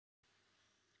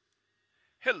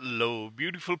Hello,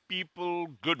 beautiful people.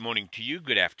 Good morning to you,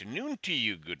 good afternoon to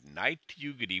you, good night to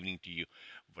you, good evening to you.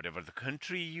 Whatever the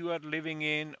country you are living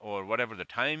in or whatever the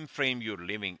time frame you're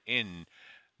living in,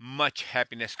 much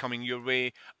happiness coming your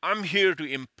way. I'm here to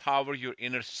empower your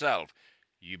inner self.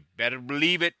 You better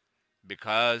believe it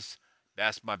because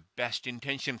that's my best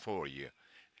intention for you.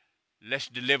 Let's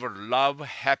deliver love,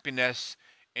 happiness,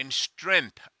 and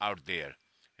strength out there.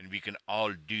 And we can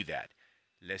all do that.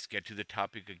 Let's get to the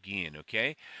topic again,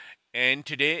 okay? And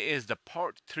today is the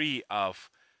part three of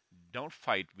Don't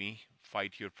Fight Me,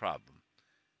 Fight Your Problem.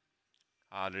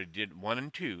 I already did one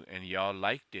and two, and y'all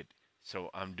liked it,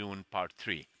 so I'm doing part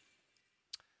three.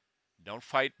 Don't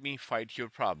Fight Me, Fight Your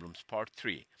Problems, part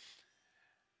three.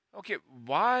 Okay,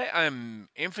 why I'm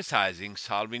emphasizing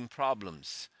solving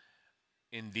problems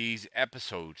in these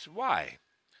episodes? Why?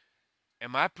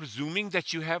 Am I presuming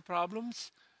that you have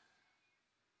problems?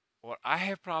 Or I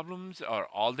have problems? Or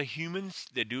all the humans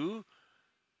they do?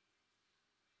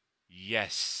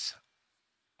 Yes,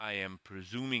 I am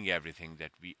presuming everything that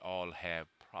we all have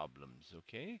problems,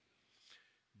 okay?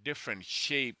 Different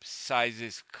shapes,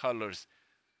 sizes, colors,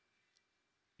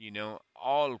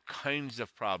 all kinds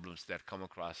of problems that come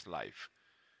across life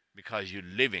because you're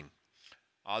living.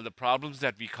 All the problems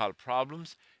that we call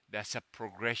problems, that's a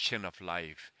progression of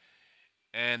life.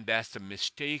 And that's the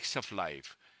mistakes of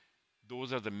life.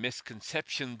 Those are the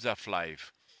misconceptions of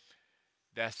life.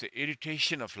 That's the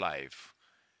irritation of life.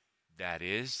 That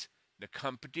is the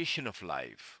competition of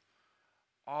life.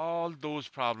 All those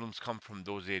problems come from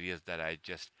those areas that I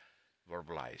just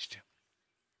verbalized.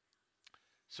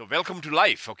 So, welcome to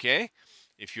life, okay?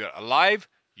 If you're alive,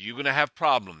 you're going to have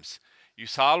problems. You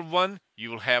solve one, you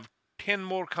will have 10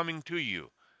 more coming to you.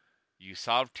 You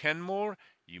solve 10 more,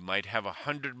 you might have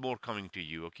 100 more coming to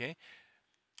you, okay?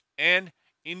 And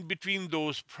in between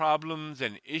those problems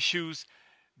and issues,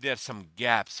 there are some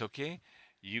gaps, okay?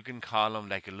 You can call them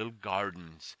like a little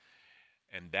gardens.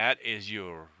 And that is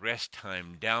your rest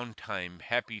time, downtime,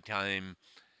 happy time,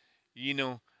 you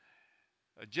know,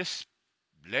 just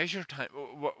leisure time,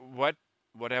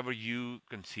 whatever you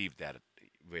conceive that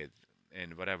with,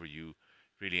 and whatever you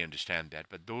really understand that.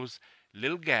 But those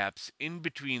little gaps in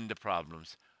between the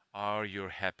problems are your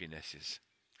happinesses.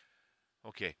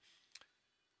 Okay,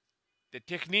 the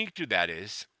technique to that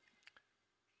is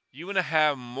you want to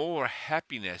have more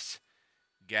happiness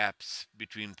gaps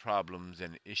between problems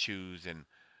and issues and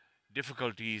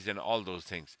difficulties and all those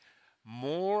things.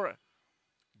 More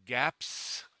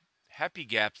gaps, happy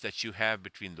gaps that you have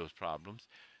between those problems,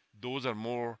 those are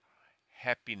more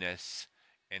happiness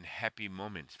and happy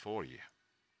moments for you.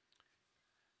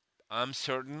 I'm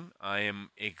certain I am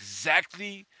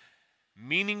exactly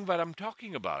meaning what I'm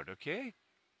talking about, okay?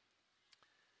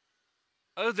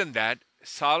 Other than that,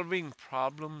 solving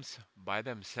problems by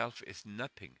themselves is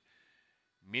nothing.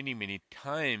 Many, many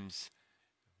times,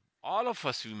 all of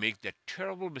us we make that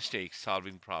terrible mistake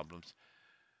solving problems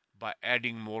by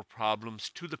adding more problems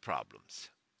to the problems,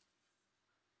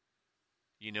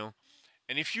 you know?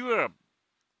 And if you are a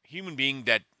human being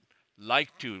that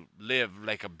like to live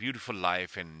like a beautiful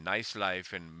life and nice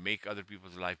life and make other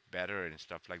people's life better and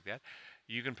stuff like that,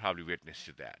 you can probably witness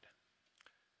to that.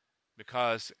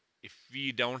 Because if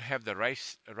we don't have the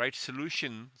right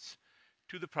solutions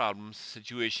to the problems,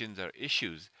 situations, or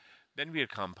issues, then we are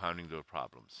compounding those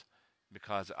problems.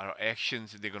 Because our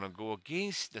actions they're going to go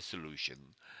against the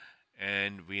solution,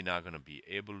 and we're not going to be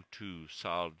able to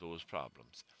solve those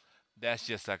problems. That's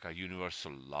just like a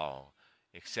universal law.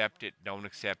 Accept it, don't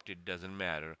accept it, doesn't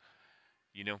matter,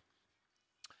 you know.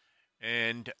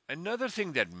 And another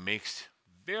thing that makes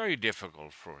very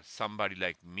difficult for somebody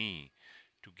like me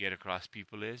to get across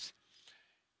people is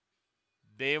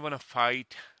they want to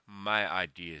fight my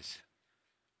ideas.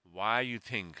 Why you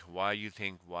think, why you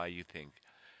think, why you think.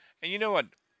 And you know what?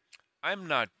 I'm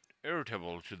not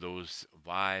irritable to those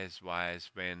whys,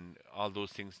 when all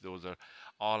those things, those are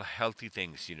all healthy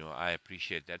things, I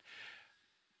appreciate that.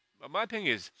 But my thing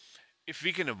is, if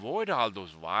we can avoid all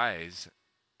those whys,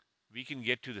 we can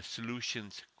get to the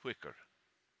solutions quicker.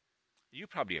 You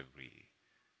probably agree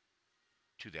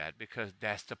to that because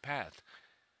that's the path.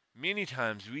 Many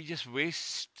times we just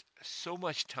waste so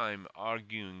much time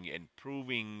arguing and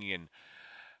proving and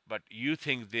but you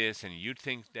think this and you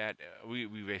think that we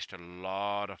waste a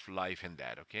lot of life in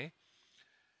that, okay?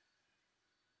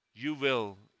 You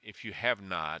will if you have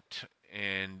not,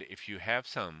 and if you have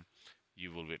some,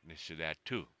 you will witness to that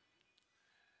too.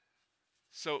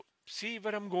 So see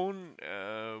what I'm going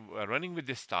running with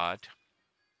this thought.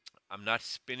 I'm not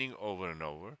spinning over and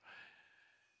over.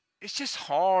 It's just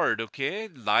hard, okay?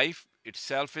 Life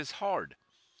itself is hard.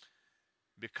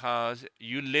 because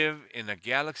you live in a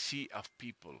galaxy of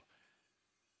people.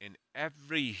 In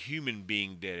every human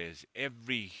being there is,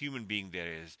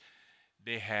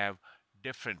 they have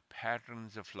different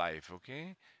patterns of life,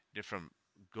 okay? Different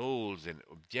goals and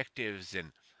objectives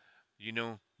and, you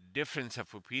know, difference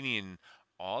of opinion,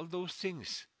 all those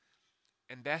things.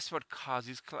 And that's what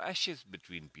causes clashes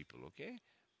between people, okay?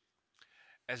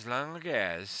 As long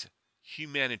as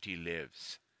humanity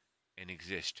lives and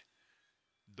exists,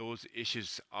 those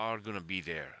issues are going to be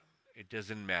there. It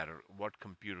doesn't matter what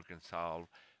computer can solve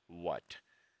what.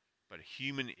 But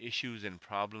human issues and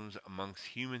problems amongst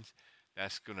humans,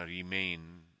 that's going to remain,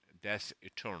 that's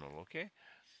eternal, okay?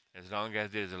 As long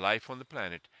as there's a life on the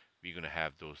planet, we're going to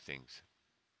have those things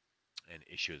and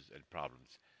issues and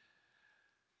problems.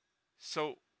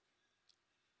 So,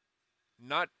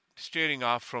 not steering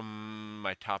off from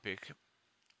my topic,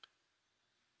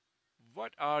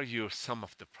 what are your some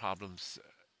of the problems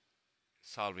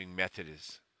solving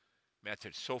methods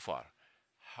so far?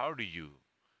 How do you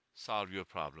solve your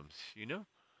problems?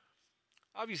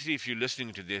 Obviously, if you're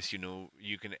listening to this,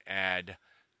 you can add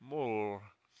more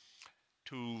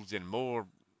tools and more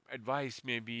advice,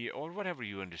 maybe, or whatever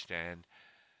you understand,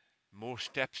 more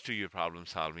steps to your problem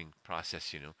solving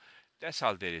process. That's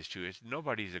all there is to it.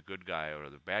 Nobody's a good guy or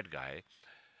a bad guy.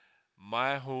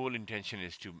 My whole intention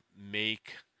is to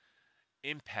make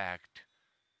impact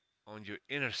on your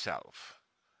inner self,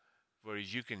 where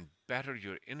you can better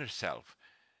your inner self.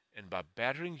 And by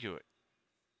bettering your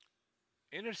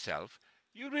inner self,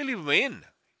 you really win.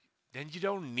 Then you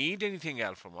don't need anything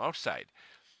else from outside.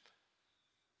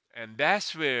 And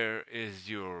that's where is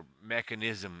your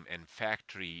mechanism and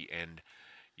factory and,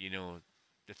 you know,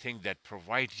 the thing that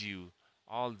provides you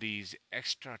all these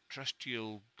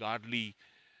extraterrestrial godly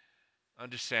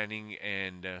understanding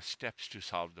and steps to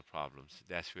solve the problems.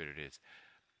 That's where it is.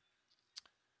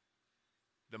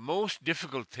 The most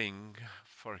difficult thing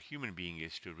for a human being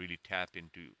is to really tap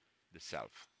into the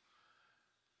self,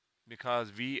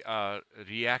 because we are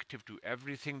reactive to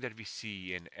everything that we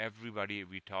see and everybody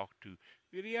we talk to.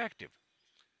 We're reactive,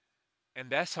 and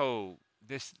that's how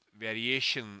this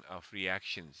variation of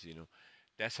reactions,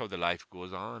 that's how the life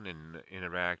goes on and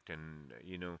interact, and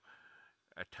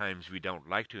at times we don't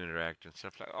like to interact and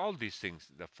stuff, like all these things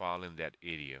that fall in that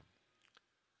area.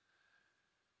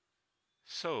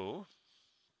 So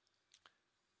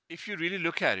if you really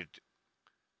look at it,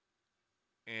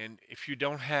 and if you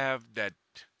don't have that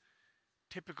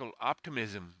typical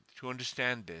optimism to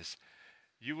understand this,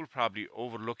 you will probably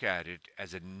overlook at it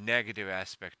as a negative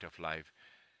aspect of life.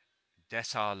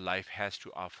 That's all life has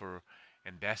to offer,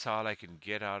 and that's all I can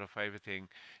get out of everything.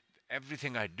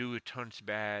 Everything I do, it turns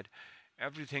bad.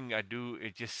 Everything I do,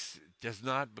 it just does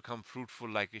not become fruitful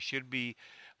like it should be.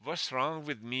 What's wrong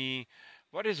with me?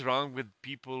 What is wrong with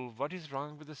people? What is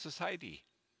wrong with the society?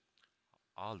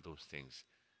 All those things.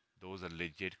 Those are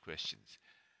legit questions.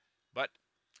 But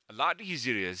a lot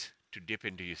easier is to dip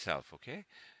into yourself, okay?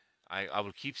 I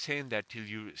will keep saying that till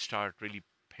you start really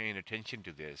paying attention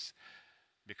to this.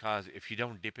 Because if you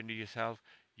don't dip into yourself,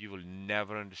 you will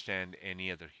never understand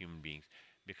any other human beings,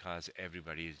 because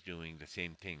everybody is doing the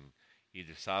same thing,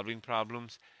 either solving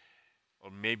problems,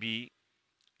 or maybe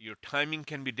your timing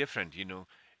can be different.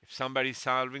 If somebody's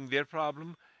solving their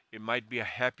problem, it might be a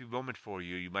happy moment for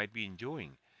you. You might be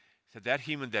enjoying. So that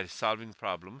human that is solving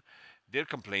problem, their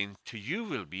complaint to you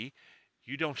will be,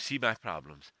 you don't see my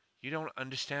problems. You don't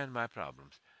understand my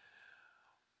problems.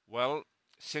 Well,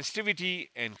 sensitivity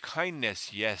and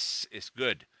kindness, yes, is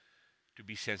good to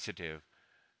be sensitive,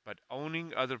 but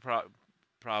owning other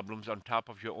problems on top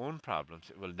of your own problems,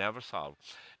 it will never solve.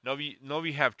 Now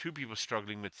we have two people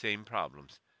struggling with same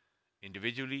problems,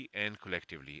 individually and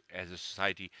collectively as a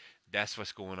society. That's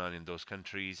what's going on in those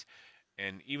countries,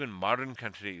 and even modern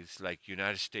countries like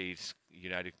United States,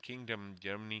 United Kingdom,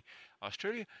 Germany,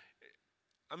 Australia.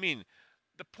 I mean,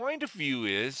 the point of view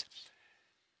is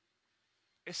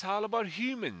it's all about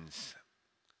human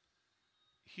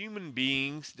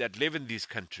beings that live in these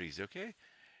countries, okay?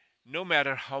 No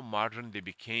matter how modern they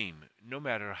became, no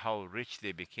matter how rich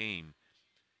they became,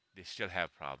 they still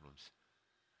have problems.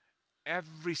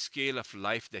 Every scale of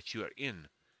life that you are in,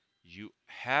 you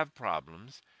have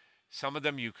problems. Some of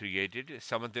them you created,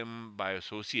 some of them by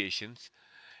associations,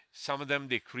 some of them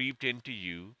they creeped into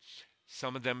you,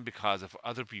 some of them because of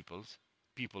other people.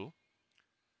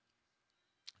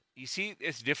 You see,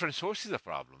 it's different sources of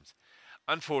problems.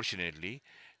 Unfortunately,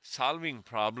 solving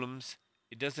problems,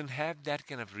 it doesn't have that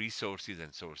kind of resources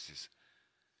and sources.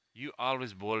 You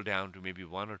always boil down to maybe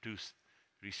one or two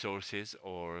resources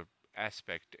or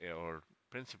aspect or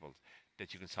principles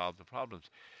that you can solve the problems.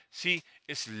 See,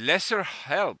 it's lesser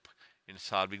help in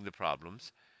solving the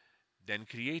problems than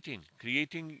creating.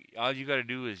 Creating, all you got to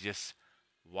do is just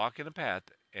walk in a path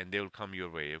and they will come your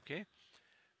way, okay?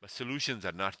 But solutions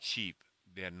are not cheap,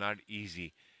 they are not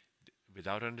easy.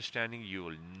 Without understanding, you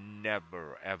will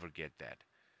never ever get that.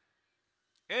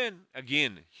 And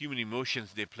again, human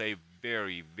emotions, they play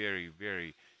very, very,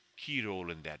 very key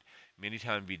role in that. Many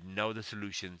times we know the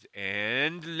solutions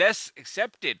and less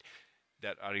accepted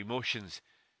that our emotions,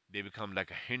 they become like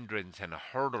a hindrance and a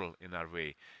hurdle in our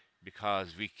way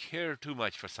because we care too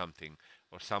much for something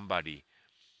or somebody.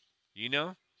 You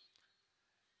know,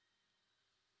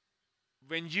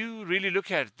 when you really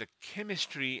look at the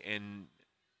chemistry and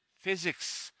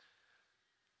physics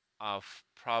of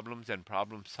problems and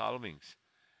problem solvings,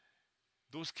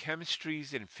 those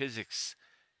chemistries and physics,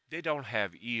 they don't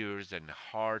have ears and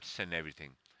hearts and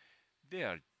everything. They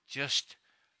are just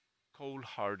cold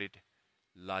hearted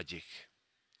logic.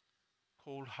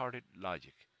 Cold hearted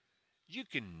logic. You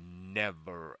can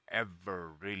never,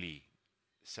 ever really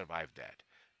survive that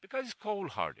because it's cold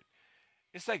hearted.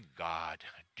 It's like God,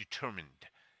 determined,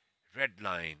 red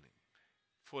line,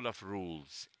 full of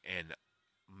rules, and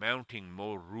mounting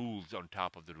more rules on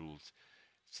top of the rules.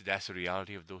 So that's the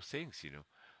reality of those things.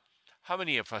 How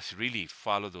many of us really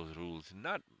follow those rules?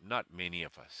 Not many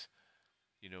of us.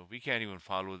 We can't even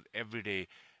follow everyday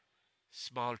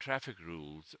small traffic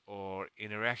rules or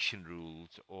interaction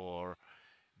rules or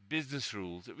business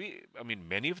rules. I mean,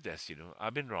 many of this,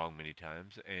 I've been wrong many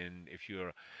times. And if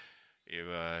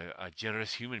a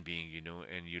generous human being,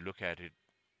 and you look at it,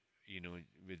 you know,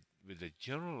 with the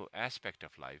general aspect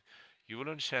of life, you will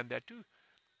understand that too.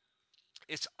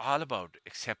 It's all about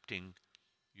accepting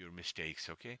your mistakes,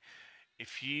 okay?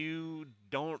 If you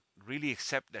don't really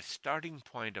accept that starting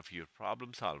point of your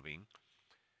problem solving,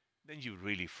 then you're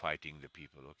really fighting the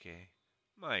people, okay?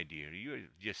 My dear, you're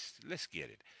just, let's get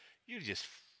it. You're just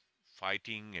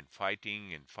fighting and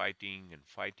fighting and fighting and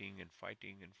fighting and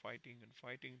fighting and fighting and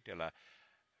fighting till I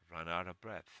run out of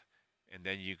breath. And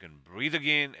then you can breathe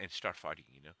again and start fighting.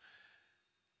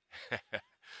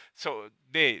 So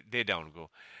they don't go.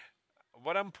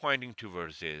 What I'm pointing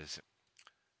towards is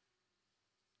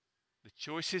the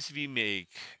choices we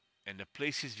make and the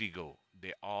places we go,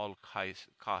 they all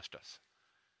cost us.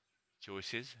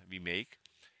 Choices we make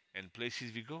and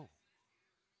places we go,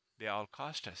 they all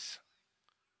cost us.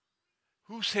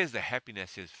 Who says the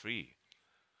happiness is free?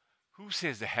 Who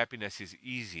says the happiness is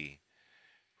easy?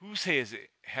 Who says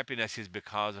happiness is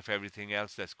because of everything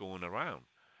else that's going around?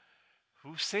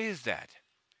 Who says that?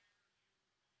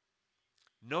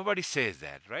 Nobody says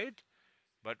that, right?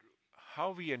 But how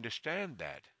we understand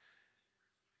that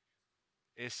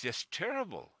is just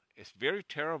terrible. It's very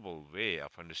terrible way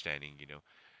of understanding. You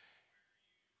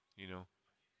know,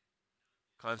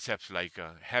 concepts like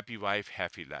happy wife,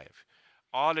 happy life.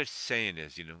 All it's saying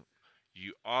is,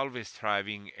 you always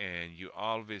thriving and you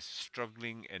always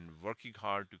struggling and working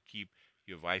hard to keep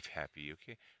your wife happy,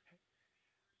 okay?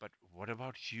 But what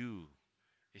about you?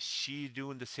 Is she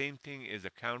doing the same thing? Is the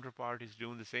counterpart is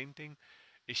doing the same thing?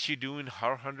 Is she doing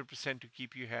her 100% to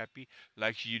keep you happy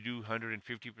like you do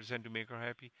 150% to make her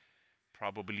happy?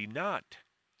 Probably not.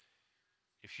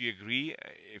 If you agree,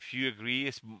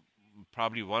 it's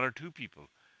probably one or two people.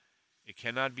 It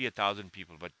cannot be 1,000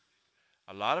 people, but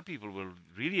a lot of people will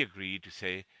really agree to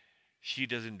say she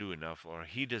doesn't do enough or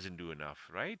he doesn't do enough,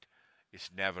 right? It's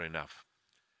never enough.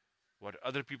 What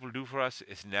other people do for us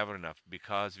is never enough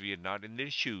because we are not in their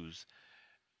shoes.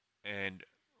 And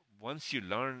once you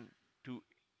learn to,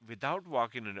 without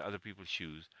walking in other people's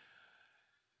shoes,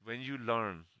 when you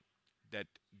learn that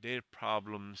their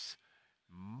problems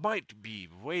might be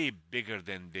way bigger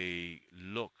than they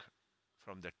look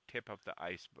from the tip of the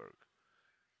iceberg.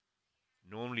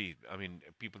 Normally, I mean,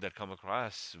 people that come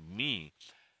across me,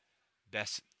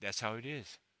 that's how it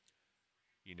is,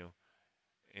 you know.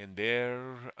 And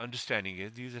their understanding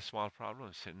is these are small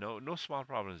problems. No small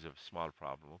problem is a small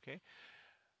problem. Okay,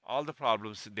 all the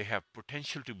problems, they have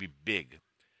potential to be big,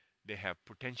 they have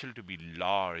potential to be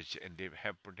large, and they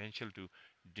have potential to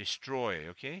destroy.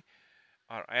 Okay,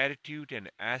 our attitude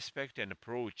and aspect and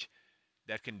approach,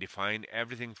 that can define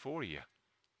everything for you.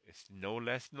 It's no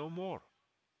less, no more.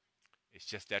 It's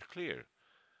just that clear,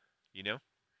 you know.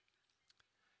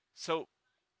 So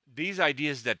these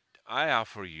ideas that I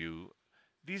offer you,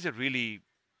 these are really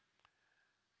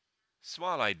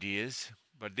small ideas,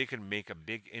 but they can make a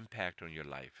big impact on your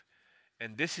life.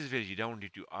 And this is where you don't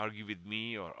need to argue with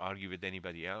me or argue with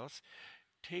anybody else.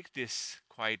 Take this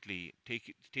quietly,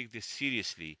 take this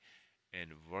seriously,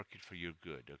 and work it for your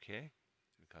good, okay?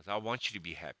 Because I want you to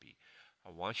be happy.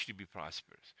 I want you to be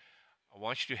prosperous. I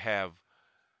want you to have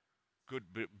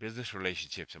good business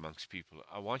relationships amongst people.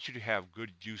 I want you to have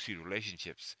good, juicy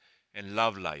relationships and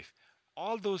love life.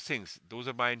 All those things, those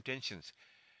are my intentions.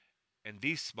 And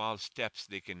these small steps,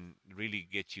 they can really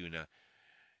get you in a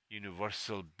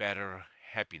universal, better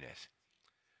happiness.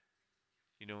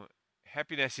 You know,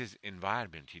 happiness is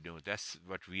environment. That's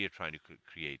what we are trying to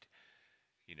create.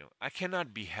 I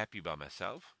cannot be happy by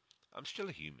myself. I'm still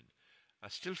a human. I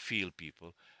still feel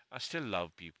people. I still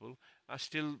love people. I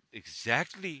still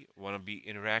exactly want to be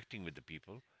interacting with the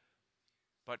people.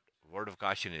 But word of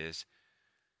caution is,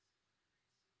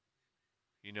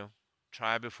 you know,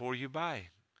 try before you buy.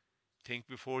 Think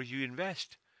before you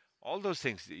invest. All those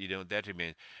things, that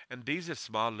remain. And these are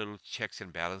small little checks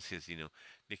and balances,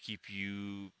 they keep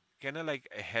you kind of like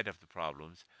ahead of the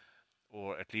problems,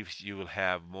 or at least you will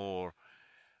have more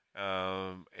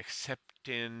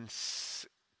acceptance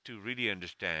to really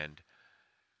understand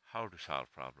how to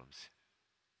solve problems.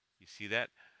 You see that?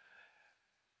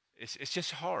 It's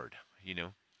just hard, you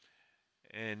know.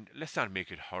 And let's not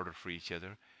make it harder for each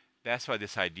other. That's why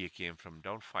this idea came from.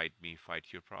 Don't fight me, fight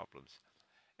your problems.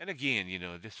 And again,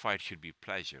 this fight should be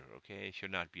pleasure, okay? It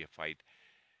should not be a fight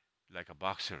like a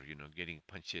boxer, getting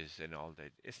punches and all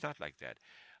that. It's not like that.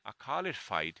 I call it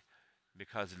fight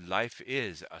because life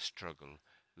is a struggle.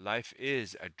 Life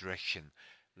is a direction.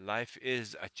 Life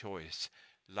is a choice.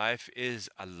 Life is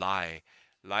a lie.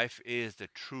 Life is the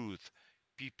truth.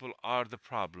 People are the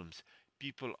problems.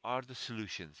 People are the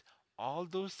solutions. All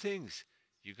those things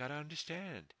you got to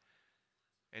understand.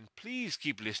 And please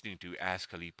keep listening to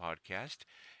Ask Ali podcast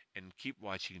and keep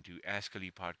watching to Ask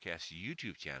Ali podcast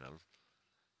YouTube channel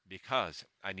because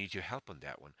I need your help on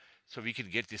that one so we can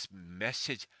get this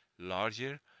message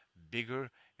larger, bigger,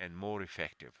 and more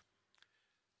effective.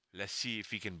 Let's see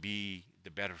if we can be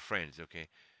the better friends, okay?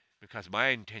 Because my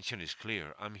intention is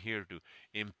clear. I'm here to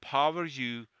empower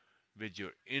you with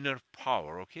your inner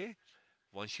power, okay?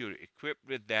 Once you're equipped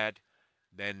with that,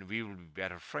 then we will be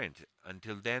better friends.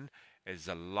 Until then, there's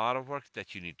a lot of work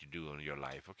that you need to do in your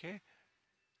life, okay?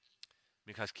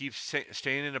 Because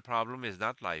staying in a problem is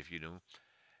not life,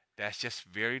 That's just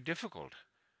very difficult.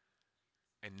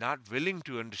 And not willing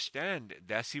to understand,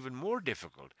 that's even more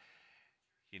difficult,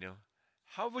 you know.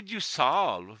 How would you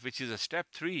solve, which is a step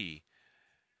three,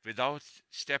 without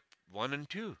step one and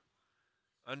two?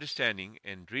 Understanding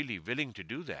and really willing to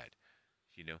do that,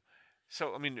 you know.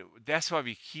 So, I mean, that's why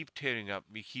we keep tearing up,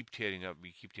 we keep tearing up,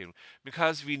 we keep tearing up,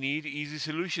 because we need easy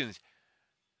solutions.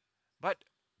 But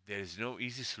there is no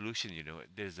easy solution,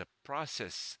 There's a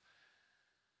process,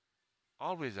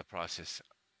 always a process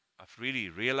of really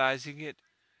realizing it,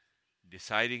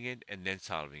 deciding it, and then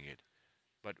solving it.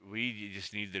 But we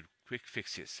just need the quick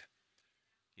fixes,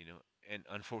 you know. And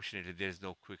unfortunately, there's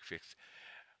no quick fix.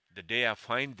 The day I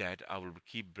find that, I will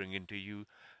keep bringing to you.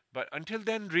 But until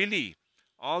then, really,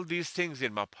 all these things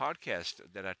in my podcast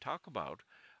that I talk about,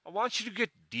 I want you to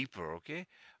get deeper, okay?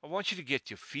 I want you to get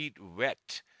your feet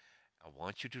wet. I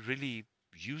want you to really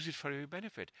use it for your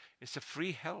benefit. It's a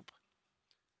free help.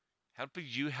 Helping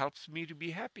you helps me to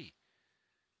be happy.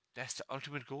 That's the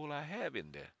ultimate goal I have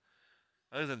in there.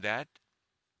 Other than that,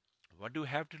 what do I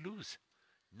have to lose?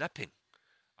 Nothing.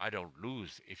 I don't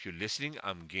lose. If you're listening,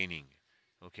 I'm gaining.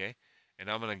 Okay?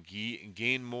 And I'm going to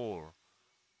gain more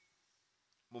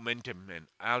momentum and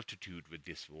altitude with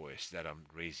this voice that I'm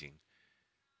raising.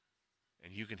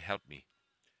 And you can help me.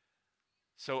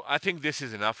 So I think this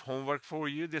is enough homework for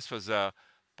you. This was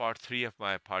part three of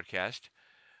my podcast.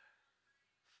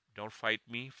 Don't fight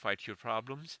me, fight your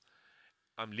problems.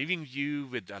 I'm leaving you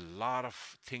with a lot of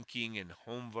thinking and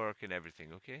homework and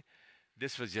everything, okay?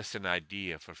 This was just an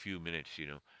idea for a few minutes.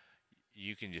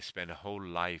 You can just spend a whole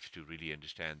life to really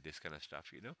understand this kind of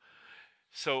stuff.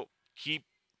 So keep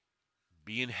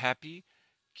being happy,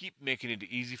 keep making it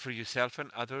easy for yourself and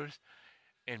others,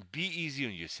 and be easy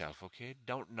on yourself, okay?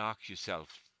 Don't knock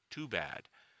yourself too bad.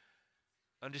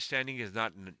 Understanding is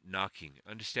not knocking,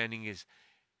 understanding is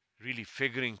really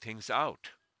figuring things out.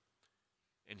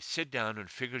 And sit down and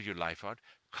figure your life out.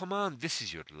 Come on, this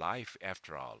is your life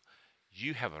after all.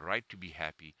 You have a right to be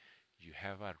happy. You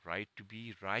have a right to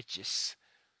be righteous.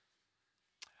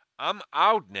 I'm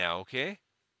out now, okay?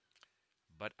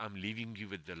 But I'm leaving you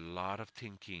with a lot of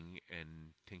thinking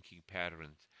and thinking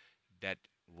patterns that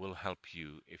will help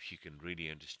you if you can really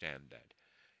understand that.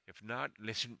 If not,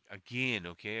 listen again,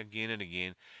 okay? Again and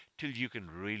again till you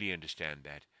can really understand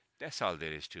that. That's all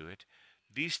there is to it.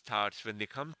 These thoughts, when they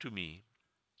come to me,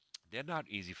 they're not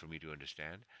easy for me to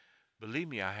understand. Believe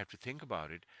me, I have to think about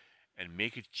it and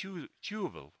make it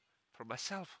chewable for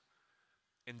myself.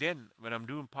 And then when I'm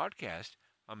doing podcast,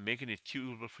 I'm making it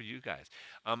chewable for you guys.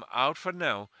 I'm out for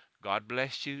now. God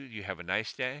bless you. You have a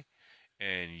nice day.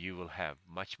 and you will have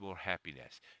much more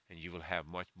happiness, and you will have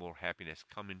much more happiness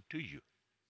coming to you.